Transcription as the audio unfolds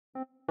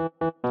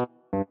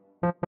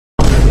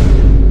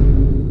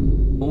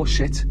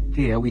shit,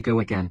 here we go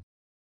again.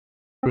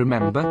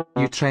 Remember,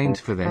 you trained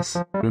for this.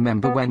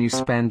 Remember when you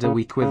spent a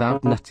week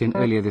without nutting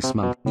earlier this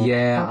month?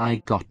 Yeah,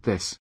 I got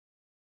this.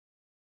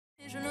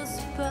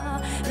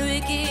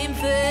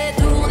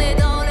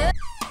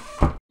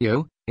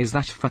 Yo, is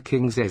that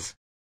fucking Ziz?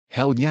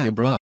 Hell yeah,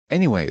 bruh.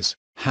 Anyways,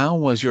 how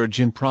was your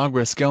gym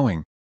progress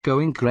going?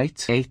 Going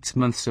great. 8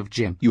 months of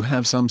gym. You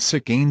have some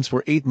sick gains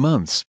for 8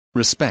 months.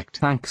 Respect.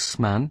 Thanks,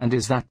 man. And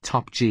is that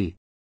top G?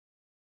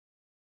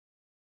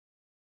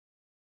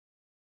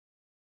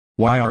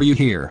 Why are you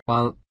here?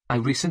 Well, I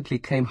recently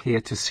came here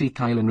to see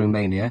Kyle in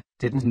Romania.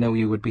 Didn't know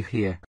you would be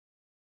here.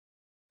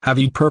 Have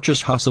you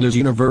purchased Hustlers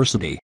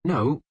University?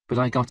 No, but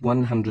I got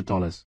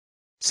 $100.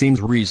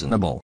 Seems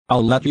reasonable.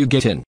 I'll let you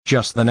get in.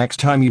 Just the next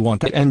time you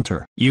want to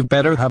enter, you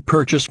better have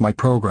purchased my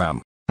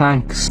program.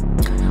 Thanks.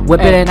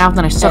 Whip it out,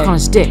 then I suck on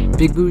his dick.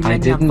 Big booty man, I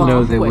didn't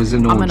know there was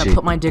an orgy. I'm gonna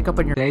put my dick up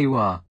on your— There you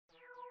are.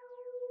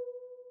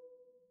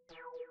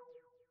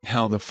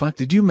 How the fuck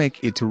did you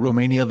make it to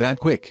Romania that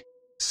quick?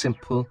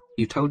 Simple.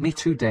 You told me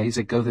 2 days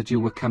ago that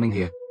you were coming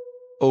here.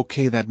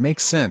 Okay, that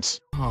makes sense.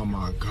 Oh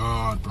my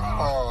god, bro.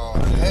 Oh,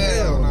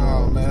 hell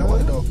no, man.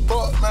 What the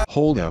fuck, man?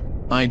 Hold up,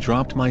 I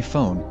dropped my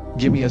phone.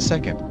 Give me a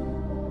second.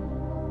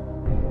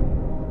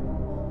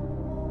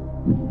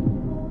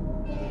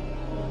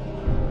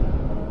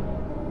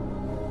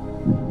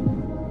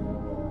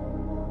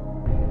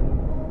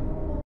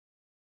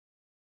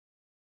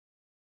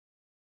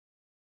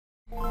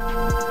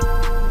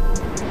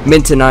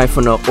 Mint and I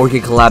from the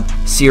Orgy collab.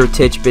 See her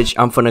titch, bitch,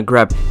 I'm finna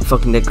grab.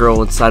 Fucking that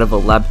girl inside of a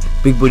lab.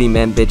 Big booty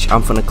man, bitch,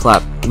 I'm finna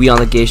clap. We on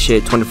the gay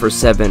shit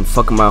 24/7.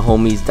 Fucking my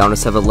homies down to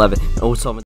 7-Eleven.